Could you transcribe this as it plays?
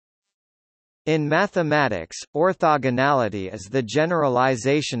In mathematics, orthogonality is the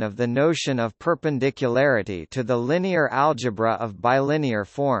generalization of the notion of perpendicularity to the linear algebra of bilinear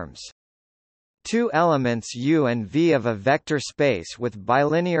forms. Two elements U and V of a vector space with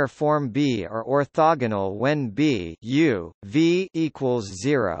bilinear form B are orthogonal when B U, V equals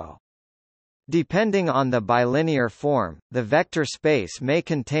 0. Depending on the bilinear form, the vector space may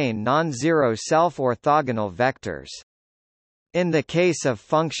contain non-zero self-orthogonal vectors. In the case of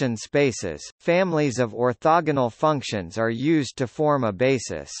function spaces, families of orthogonal functions are used to form a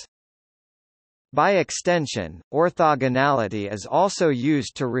basis. By extension, orthogonality is also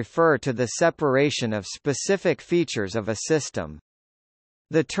used to refer to the separation of specific features of a system.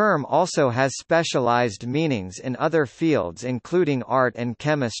 The term also has specialized meanings in other fields including art and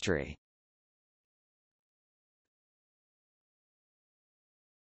chemistry.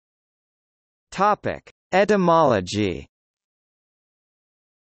 Topic: Etymology.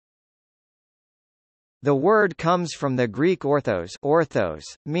 The word comes from the Greek orthos,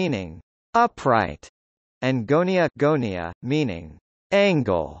 meaning upright, and gonia, meaning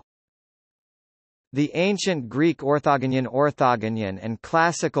angle. The ancient Greek orthogonal and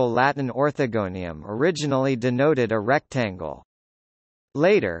classical Latin orthogonium originally denoted a rectangle.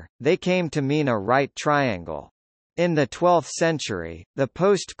 Later, they came to mean a right triangle. In the 12th century, the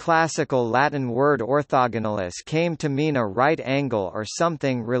post-classical Latin word orthogonalis came to mean a right angle or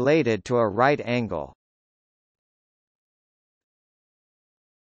something related to a right angle.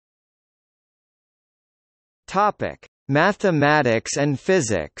 Topic: Mathematics and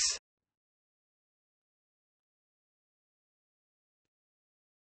physics.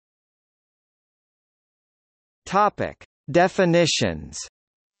 Topic: Definitions.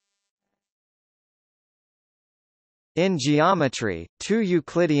 In geometry, two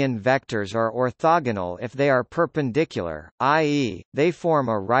Euclidean vectors are orthogonal if they are perpendicular, i.e., they form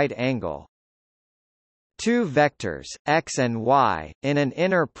a right angle. Two vectors, x and y, in an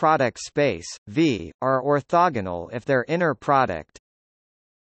inner product space, V, are orthogonal if their inner product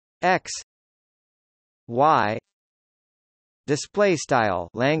x y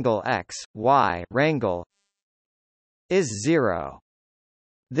 (Langle x, y rangle) is 0.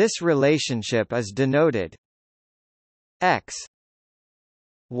 This relationship is denoted x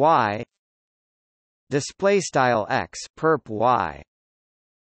y (x perp y).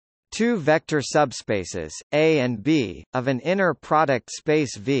 Two vector subspaces, A and B, of an inner product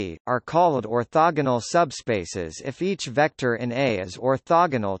space V, are called orthogonal subspaces if each vector in A is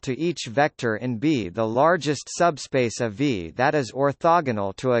orthogonal to each vector in B. The largest subspace of V that is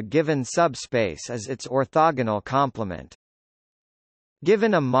orthogonal to a given subspace is its orthogonal complement.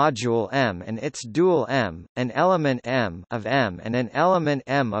 Given a module M and its dual M, an element M of M and an element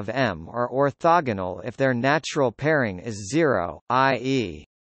M of M are orthogonal if their natural pairing is 0, i.e.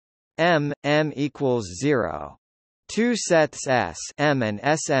 M equals 0. Two sets S M and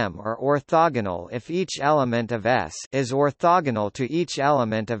Sm are orthogonal if each element of S is orthogonal to each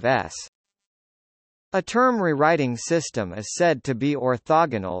element of S. A term rewriting system is said to be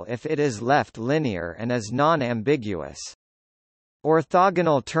orthogonal if it is left linear and is non-ambiguous.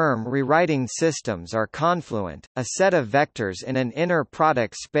 Orthogonal term rewriting systems are confluent. A set of vectors in an inner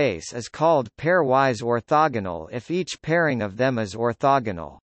product space is called pairwise orthogonal if each pairing of them is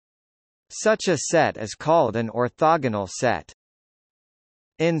orthogonal. Such a set is called an orthogonal set.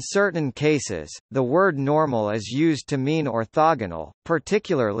 In certain cases, the word normal is used to mean orthogonal,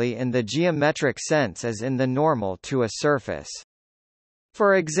 particularly in the geometric sense as in the normal to a surface.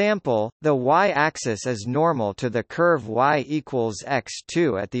 For example, the y-axis is normal to the curve y equals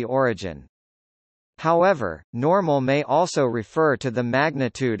x2 at the origin. However, normal may also refer to the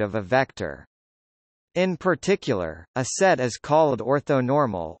magnitude of a vector. In particular, a set is called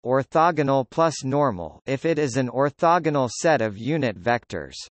orthonormal, orthogonal plus normal, if it is an orthogonal set of unit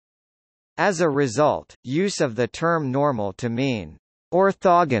vectors. As a result, use of the term normal to mean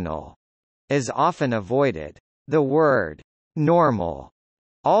orthogonal is often avoided. The word normal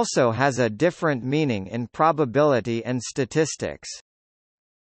also has a different meaning in probability and statistics.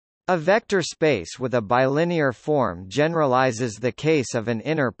 A vector space with a bilinear form generalizes the case of an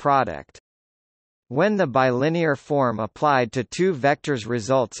inner product. When the bilinear form applied to two vectors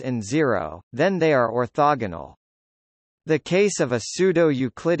results in 0, then they are orthogonal. The case of a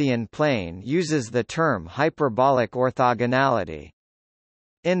pseudo-Euclidean plane uses the term hyperbolic orthogonality.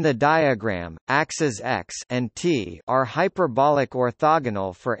 In the diagram, axes x and t are hyperbolic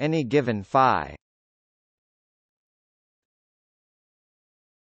orthogonal for any given phi.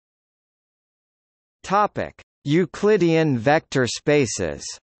 Topic: Euclidean vector spaces.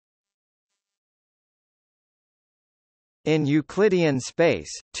 In Euclidean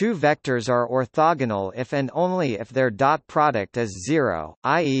space, two vectors are orthogonal if and only if their dot product is 0,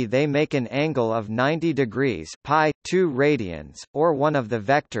 i.e. they make an angle of 90 degrees pi 2 radians, or one of the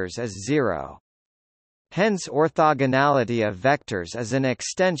vectors is 0. Hence orthogonality of vectors is an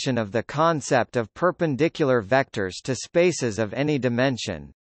extension of the concept of perpendicular vectors to spaces of any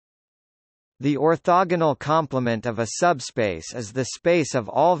dimension. The orthogonal complement of a subspace is the space of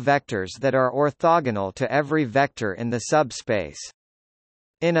all vectors that are orthogonal to every vector in the subspace.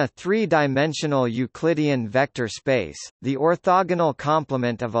 In a three-dimensional Euclidean vector space, the orthogonal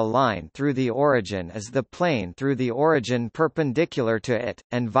complement of a line through the origin is the plane through the origin perpendicular to it,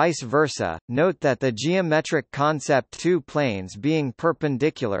 and vice versa. Note that the geometric concept two planes being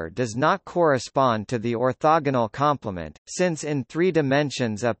perpendicular does not correspond to the orthogonal complement, since in three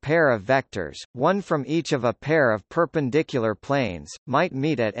dimensions a pair of vectors, one from each of a pair of perpendicular planes, might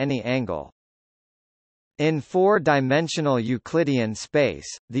meet at any angle. In four-dimensional Euclidean space,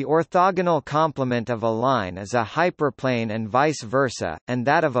 the orthogonal complement of a line is a hyperplane and vice versa, and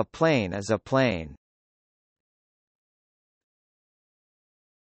that of a plane is a plane.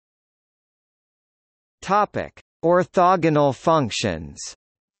 Topic: Orthogonal functions.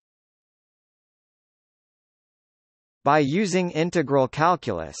 By using integral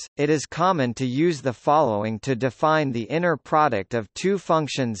calculus, it is common to use the following to define the inner product of two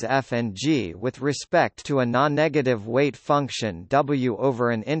functions f and g with respect to a non-negative weight function w over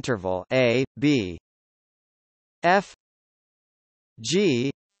an interval a, b. F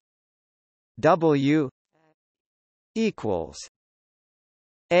g w equals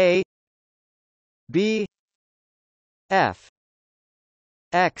a b f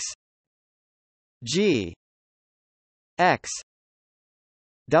x g x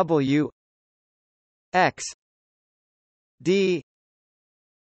w x d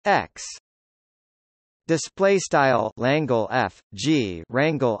x. Display style Langle f g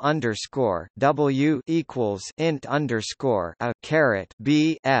wrangle underscore w equals int underscore a caret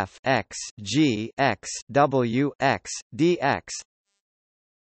b f x g x w x dx.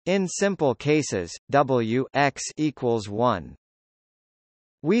 In simple cases, w x equals 1.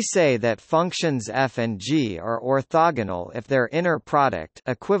 We say that functions f and g are orthogonal if their inner product,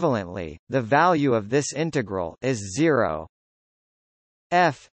 equivalently, the value of this integral, is 0.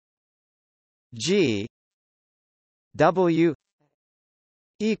 F g w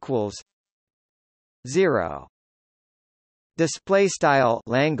equals 0. Display style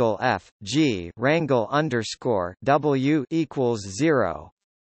Langle f g wrangle underscore w equals 0.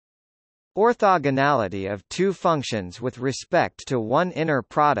 Orthogonality of two functions with respect to one inner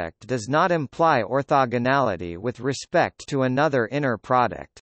product does not imply orthogonality with respect to another inner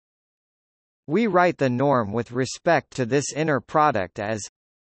product. We write the norm with respect to this inner product as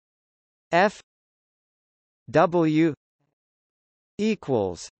f w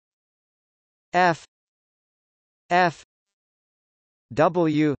equals f f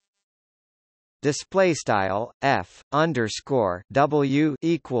w. Display style f underscore w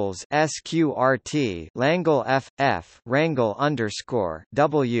equals sqrt Langle f f wrangle underscore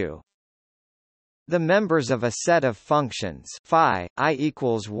w. The members of a set of functions phi I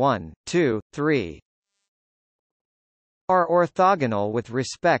equals 1, 2, 3 are orthogonal with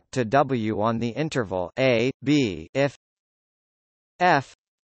respect to w on the interval a, b if f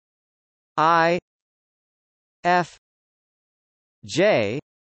I f j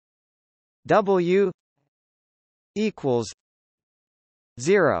w equals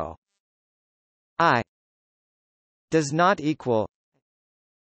 0, I does not equal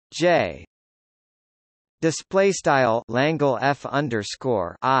j. Display style Langle f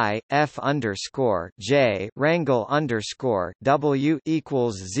underscore I f underscore j wrangle underscore w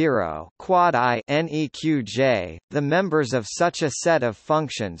equals 0 quad I neq j. The members of such a set of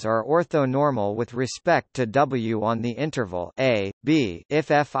functions are orthonormal with respect to w on the interval a, b if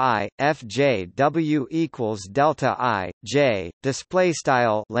fi f j w equals delta I j. Display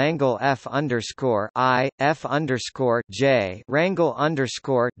style Langle f underscore I f underscore j wrangle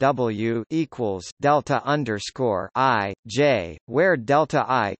underscore w equals delta underscore I j, where delta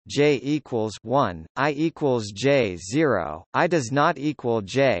I j equals 1, I equals j 0, I does not equal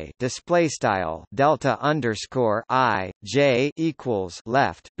j. Display style delta underscore I j equals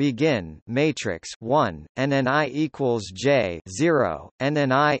left begin matrix 1, and then I equals j 0, and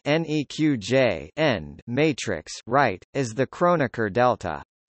then I neq j end matrix right is the Kronecker delta.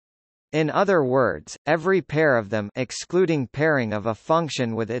 In other words, every pair of them excluding pairing of a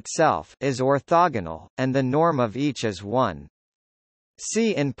function with itself is orthogonal, and the norm of each is 1.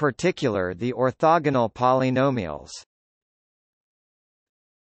 See in particular the orthogonal polynomials.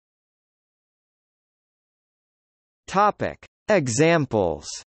 Topic: Examples.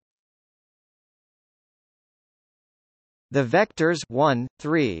 The vectors 1,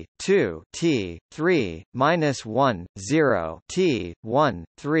 3, 2 t, 3, -1, 0 t, 1,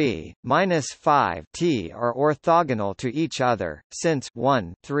 3, -5 t are orthogonal to each other, since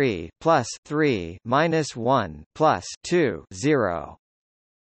 1, 3 plus 3 -1 plus 2, 0.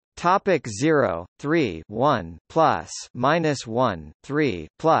 Topic 0, 3, 1 plus -1, 3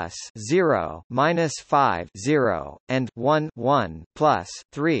 plus 0 -5, 0, and 1, 1 plus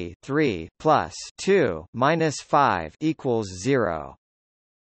 3, 3 plus 2 -5 equals 0.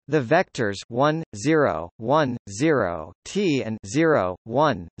 The vectors 1, 0, 1, 0 t and 0,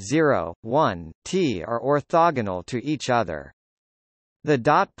 1, 0, 1 t are orthogonal to each other. The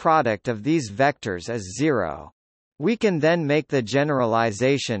dot product of these vectors is 0. We can then make the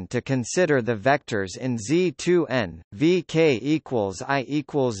generalization to consider the vectors in Z2n, Vk equals I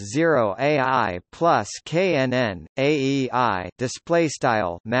equals 0 AI plus KNN, AEI display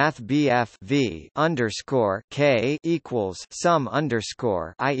style Math V underscore K equals sum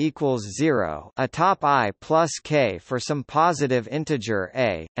underscore I equals 0 atop I plus K for some positive integer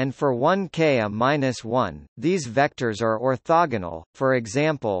A, and for 1K a minus 1. These vectors are orthogonal, for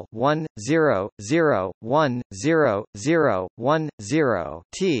example 1, 0, 0, 1, 0, 0, 1, 0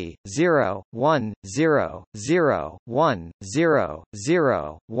 t, 0, 1, 0, 0, 1, 0,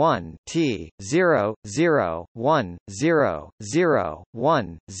 0, 1 t, 0, 0, 1, 0, 0,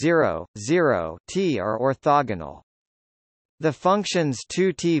 1, 0, 0 t are orthogonal. The functions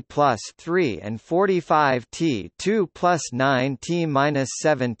 2t plus 3 and 45t 2 plus 9t minus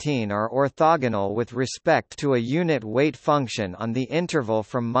 17 are orthogonal with respect to a unit weight function on the interval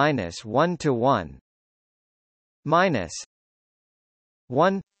from -1 to 1. Minus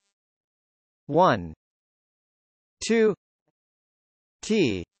 1 1 2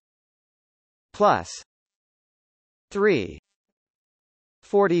 t plus 3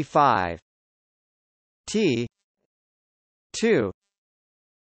 45 t 2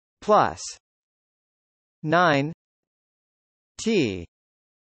 plus 9 t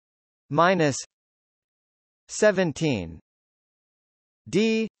minus 17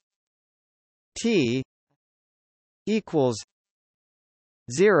 d t equals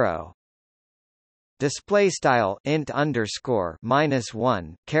 0. Display style int underscore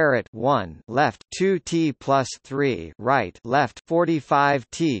 -1 caret 1 left 2t plus 3 right left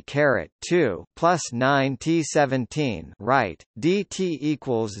 45t caret 2 plus 9t 17 right dt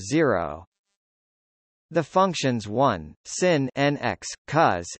equals 0. The functions 1 sin nx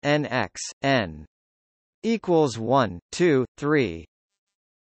cos nx n equals 1 2 3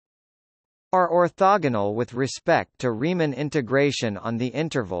 are orthogonal with respect to Riemann integration on the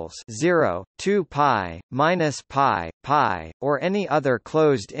intervals 0, 2 pi, minus pi, pi, or any other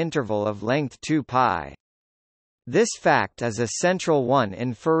closed interval of length 2 pi. This fact is a central one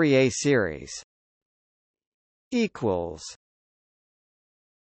in Fourier series.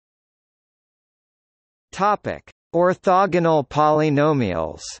 Topic: Orthogonal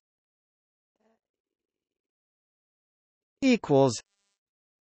polynomials.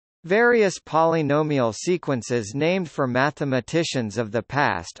 Various polynomial sequences named for mathematicians of the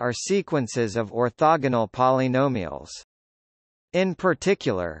past are sequences of orthogonal polynomials. In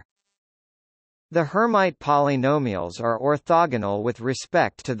particular, the Hermite polynomials are orthogonal with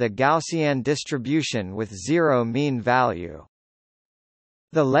respect to the Gaussian distribution with zero mean value.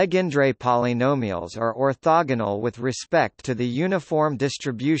 The Legendre polynomials are orthogonal with respect to the uniform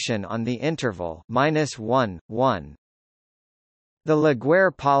distribution on the interval -1, 1. The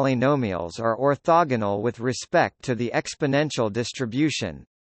Laguerre polynomials are orthogonal with respect to the exponential distribution.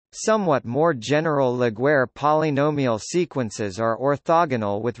 Somewhat more general Laguerre polynomial sequences are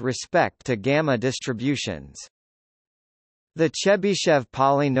orthogonal with respect to gamma distributions. The Chebyshev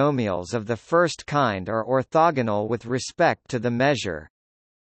polynomials of the first kind are orthogonal with respect to the measure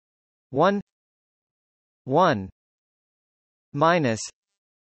 1 1 minus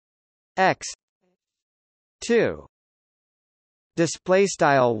x 2. Display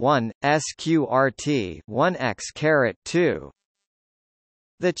style 1 sqrt 1x caret 2.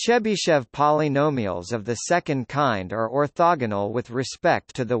 The Chebyshev polynomials of the second kind are orthogonal with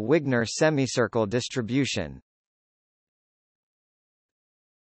respect to the Wigner semicircle distribution.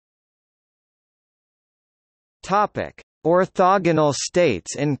 Topic: Orthogonal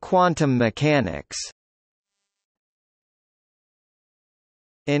states in quantum mechanics.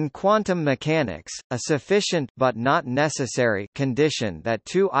 In quantum mechanics, a sufficient but not necessary condition that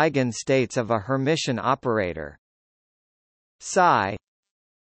two eigenstates of a Hermitian operator psi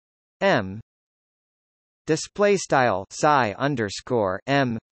m display style psi underscore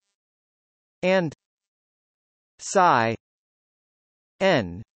m and psi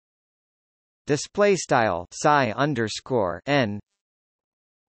n display style psi underscore n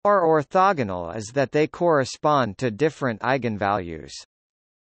are orthogonal is that they correspond to different eigenvalues.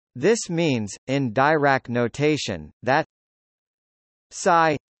 This means, in Dirac notation, that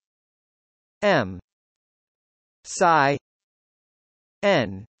psi m psi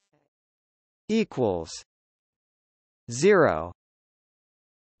n equals 0.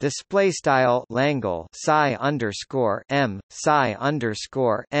 Display style Langle psi underscore m psi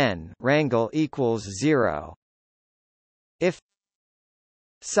underscore n rangle equals 0. If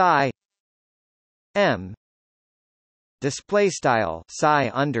psi m display style psi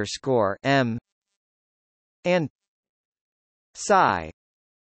underscore m and psi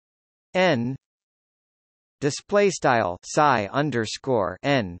n display style psi underscore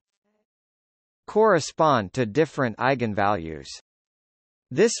n correspond to different eigenvalues.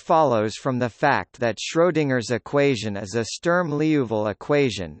 This follows from the fact that Schrödinger's equation is a Sturm-Liouville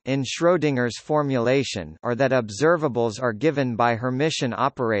equation in Schrödinger's formulation, or that observables are given by Hermitian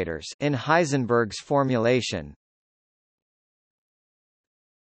operators in Heisenberg's formulation.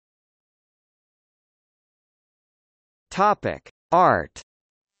 Topic: Art.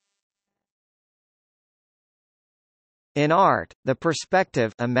 In art, the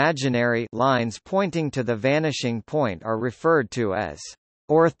perspective imaginary lines pointing to the vanishing point are referred to as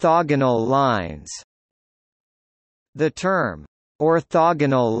orthogonal lines. The term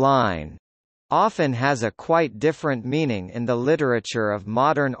orthogonal line often has a quite different meaning in the literature of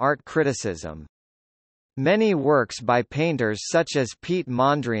modern art criticism. Many works by painters such as Piet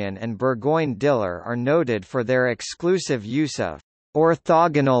Mondrian and Burgoyne Diller are noted for their exclusive use of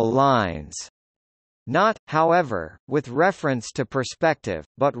orthogonal lines. Not, however, with reference to perspective,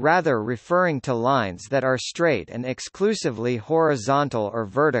 but rather referring to lines that are straight and exclusively horizontal or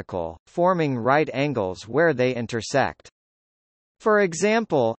vertical, forming right angles where they intersect. For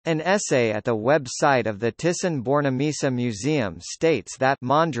example, an essay at the website of the Thyssen-Bornemisza Museum states that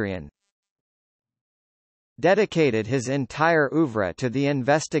Mondrian dedicated his entire oeuvre to the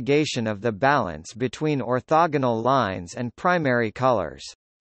investigation of the balance between orthogonal lines and primary colors.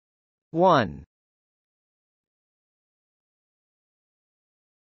 1.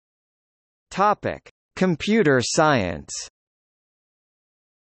 Topic: Computer science.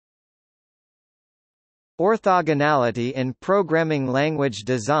 Orthogonality in programming language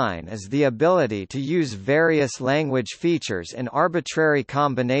design is the ability to use various language features in arbitrary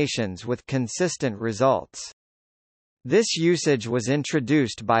combinations with consistent results. This usage was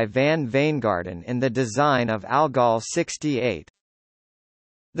introduced by van Wijngaarden in the design of ALGOL 68.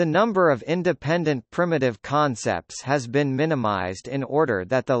 The number of independent primitive concepts has been minimized in order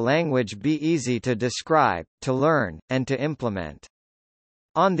that the language be easy to describe, to learn, and to implement.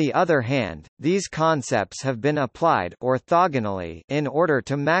 On the other hand, these concepts have been applied orthogonally in order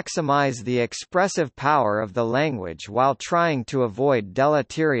to maximize the expressive power of the language while trying to avoid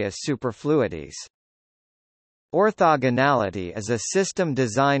deleterious superfluities. Orthogonality is a system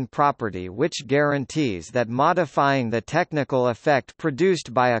design property which guarantees that modifying the technical effect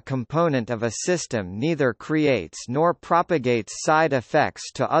produced by a component of a system neither creates nor propagates side effects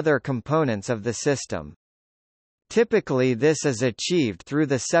to other components of the system. Typically this is achieved through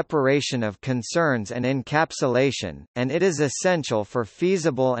the separation of concerns and encapsulation, and it is essential for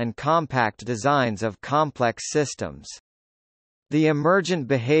feasible and compact designs of complex systems. The emergent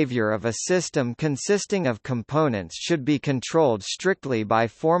behavior of a system consisting of components should be controlled strictly by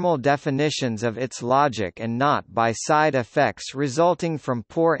formal definitions of its logic and not by side effects resulting from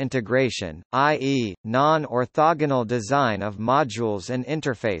poor integration, i.e., non-orthogonal design of modules and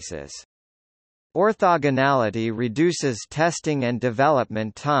interfaces. Orthogonality reduces testing and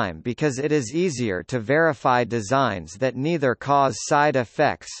development time because it is easier to verify designs that neither cause side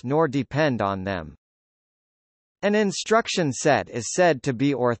effects nor depend on them. An instruction set is said to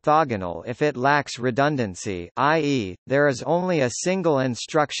be orthogonal if it lacks redundancy, i.e., there is only a single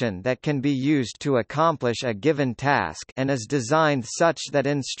instruction that can be used to accomplish a given task and is designed such that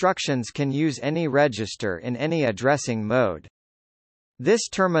instructions can use any register in any addressing mode. This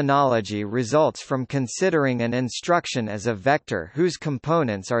terminology results from considering an instruction as a vector whose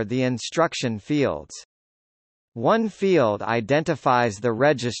components are the instruction fields. One field identifies the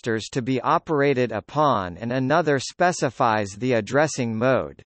registers to be operated upon and another specifies the addressing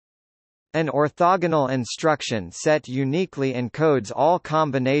mode. An orthogonal instruction set uniquely encodes all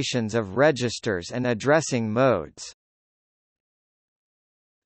combinations of registers and addressing modes.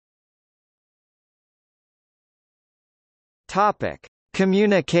 Topic: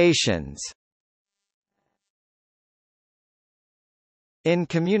 Communications. In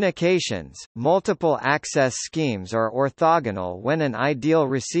communications, multiple access schemes are orthogonal when an ideal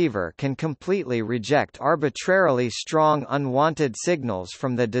receiver can completely reject arbitrarily strong unwanted signals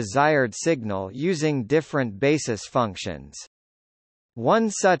from the desired signal using different basis functions. One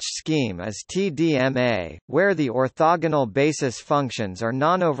such scheme is TDMA, where the orthogonal basis functions are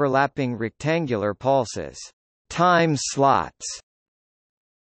non-overlapping rectangular pulses, time slots.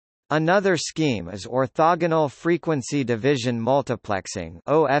 Another scheme is orthogonal frequency division multiplexing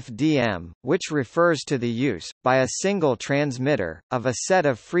 (OFDM), which refers to the use, by a single transmitter, of a set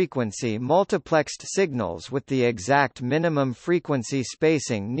of frequency multiplexed signals with the exact minimum frequency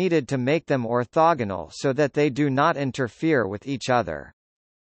spacing needed to make them orthogonal so that they do not interfere with each other.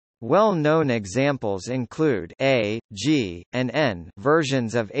 Well-known examples include A, G, and N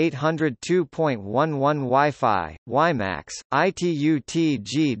versions of 802.11 Wi-Fi, WiMAX, ITU-TG.HN,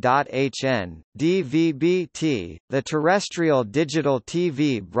 DVB-T, the terrestrial digital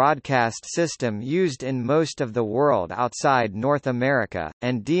TV broadcast system used in most of the world outside North America,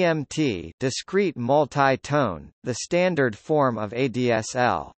 and DMT, discrete multi-tone, the standard form of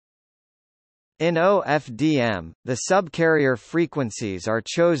ADSL. In OFDM, the subcarrier frequencies are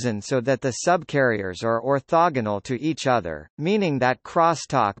chosen so that the subcarriers are orthogonal to each other, meaning that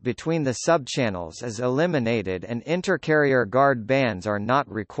crosstalk between the subchannels is eliminated and intercarrier guard bands are not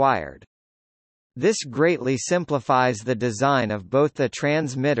required. This greatly simplifies the design of both the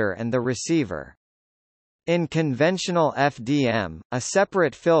transmitter and the receiver. In conventional FDM, a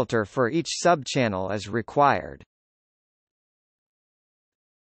separate filter for each subchannel is required.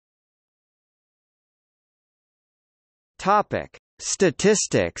 Topic: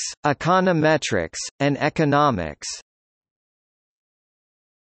 Statistics, econometrics, and economics.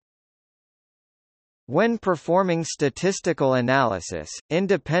 When performing statistical analysis,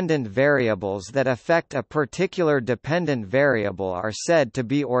 independent variables that affect a particular dependent variable are said to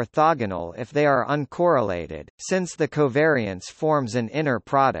be orthogonal if they are uncorrelated, since the covariance forms an inner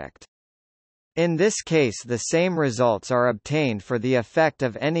product. In this case, the same results are obtained for the effect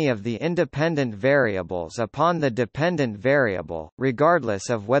of any of the independent variables upon the dependent variable, regardless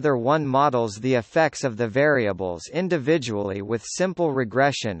of whether one models the effects of the variables individually with simple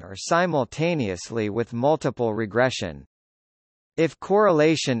regression or simultaneously with multiple regression. If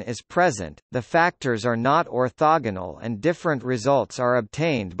correlation is present, the factors are not orthogonal and different results are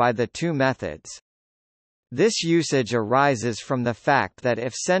obtained by the two methods. This usage arises from the fact that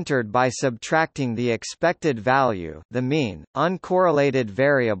if centered by subtracting the expected value, the mean, uncorrelated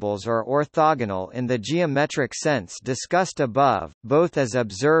variables are orthogonal in the geometric sense discussed above, both as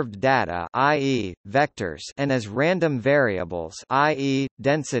observed data, i.e., vectors, and as random variables, i.e.,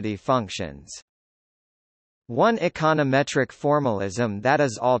 density functions. One econometric formalism that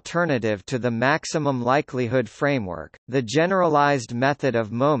is alternative to the maximum likelihood framework, the generalized method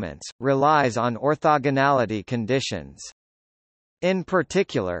of moments, relies on orthogonality conditions. In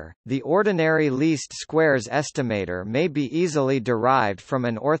particular, the ordinary least squares estimator may be easily derived from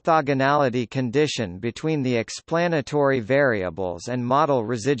an orthogonality condition between the explanatory variables and model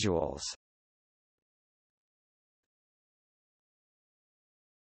residuals.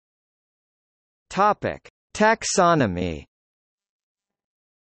 Topic: Taxonomy.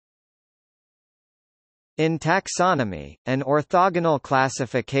 In taxonomy, an orthogonal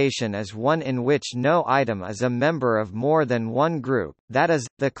classification is one in which no item is a member of more than one group, that is,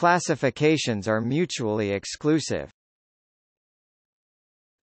 the classifications are mutually exclusive.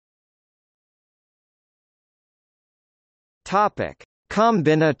 Topic: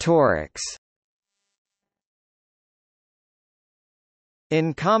 Combinatorics.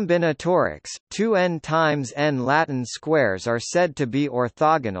 In combinatorics, 2n times n Latin squares are said to be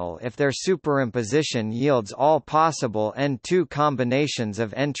orthogonal if their superimposition yields all possible n2 combinations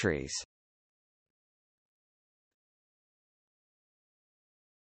of entries.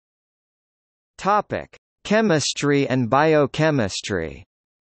 Topic: Chemistry and biochemistry.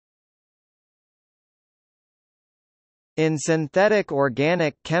 In synthetic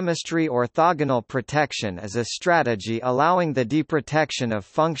organic chemistry, orthogonal protection is a strategy allowing the deprotection of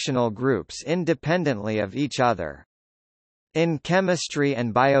functional groups independently of each other. In chemistry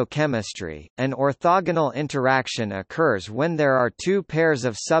and biochemistry, an orthogonal interaction occurs when there are two pairs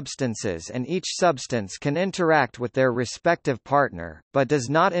of substances and each substance can interact with their respective partner, but does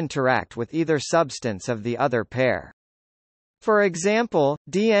not interact with either substance of the other pair. For example,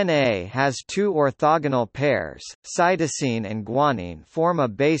 DNA has two orthogonal pairs, cytosine and guanine form a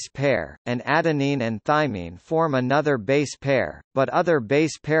base pair, and adenine and thymine form another base pair, but other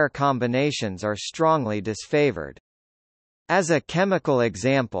base pair combinations are strongly disfavored. As a chemical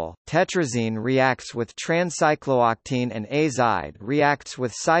example, tetrazene reacts with transcyclooctene and azide reacts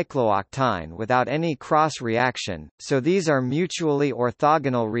with cyclooctine without any cross-reaction, so these are mutually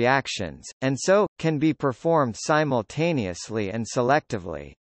orthogonal reactions, and so, can be performed simultaneously and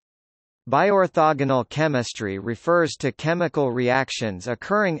selectively. Biorthogonal chemistry refers to chemical reactions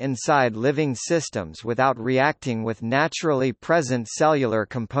occurring inside living systems without reacting with naturally present cellular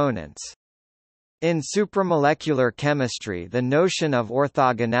components. In supramolecular chemistry, the notion of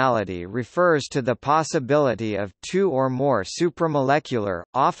orthogonality refers to the possibility of two or more supramolecular,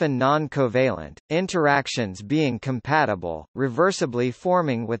 often non-covalent, interactions being compatible, reversibly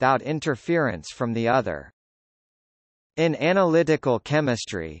forming without interference from the other. In analytical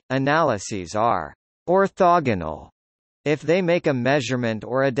chemistry, analyses are orthogonal if they make a measurement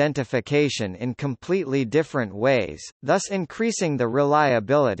or identification in completely different ways, thus increasing the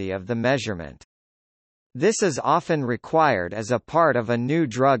reliability of the measurement. This is often required as a part of a new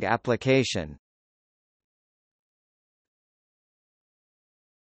drug application.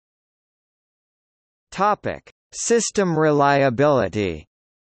 Topic: System reliability.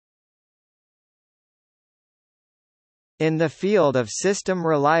 In the field of system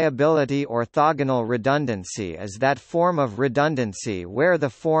reliability, orthogonal redundancy is that form of redundancy where the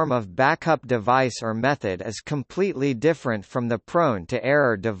form of backup device or method is completely different from the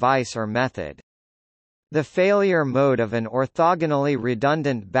prone-to-error device or method. The failure mode of an orthogonally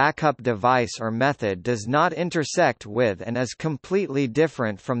redundant backup device or method does not intersect with and is completely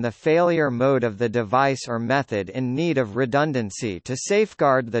different from the failure mode of the device or method in need of redundancy to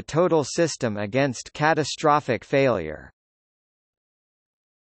safeguard the total system against catastrophic failure.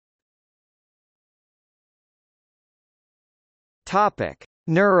 Topic: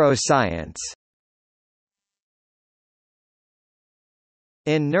 Neuroscience.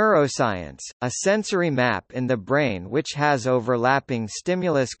 In neuroscience, a sensory map in the brain which has overlapping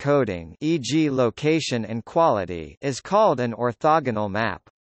stimulus coding, e.g. location and quality, is called an orthogonal map.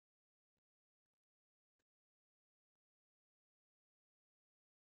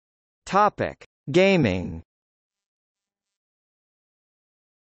 Topic: Gaming.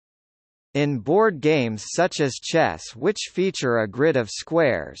 In board games such as chess, which feature a grid of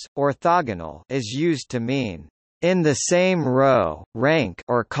squares, orthogonal is used to mean in the same row, rank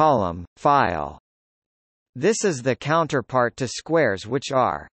or column, file. This is the counterpart to squares which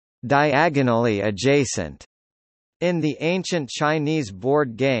are diagonally adjacent. In the ancient Chinese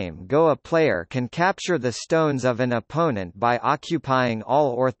board game Go, a player can capture the stones of an opponent by occupying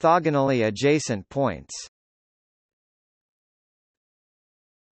all orthogonally adjacent points.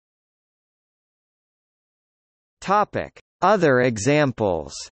 Topic: Other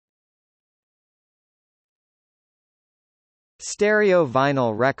examples. Stereo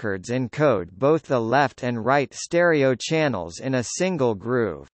vinyl records encode both the left and right stereo channels in a single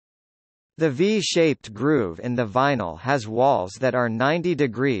groove. The V-shaped groove in the vinyl has walls that are 90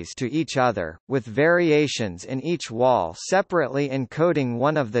 degrees to each other, with variations in each wall separately encoding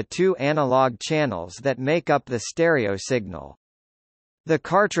one of the two analog channels that make up the stereo signal. The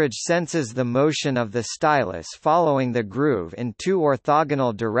cartridge senses the motion of the stylus following the groove in two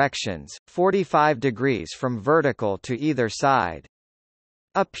orthogonal directions, 45 degrees from vertical to either side.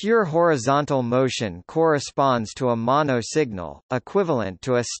 A pure horizontal motion corresponds to a mono signal, equivalent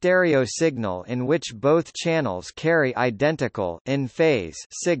to a stereo signal in which both channels carry identical in-phase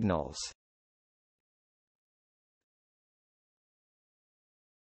signals.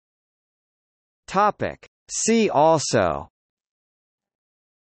 Topic: See also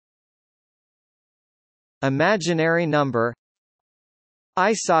imaginary number,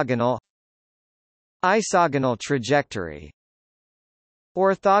 isogonal, isogonal trajectory,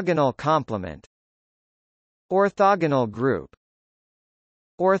 orthogonal complement, orthogonal group,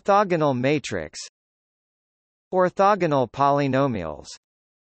 orthogonal matrix, orthogonal polynomials,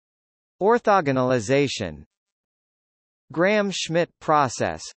 orthogonalization, Gram-Schmidt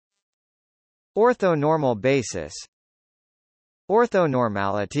process, orthonormal basis,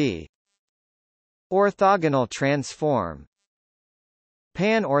 orthonormality, orthogonal transform.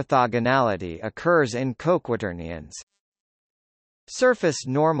 Pan-orthogonality occurs in coquaternions. Surface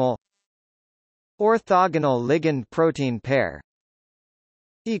normal, orthogonal ligand-protein pair.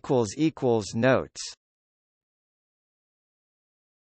 Notes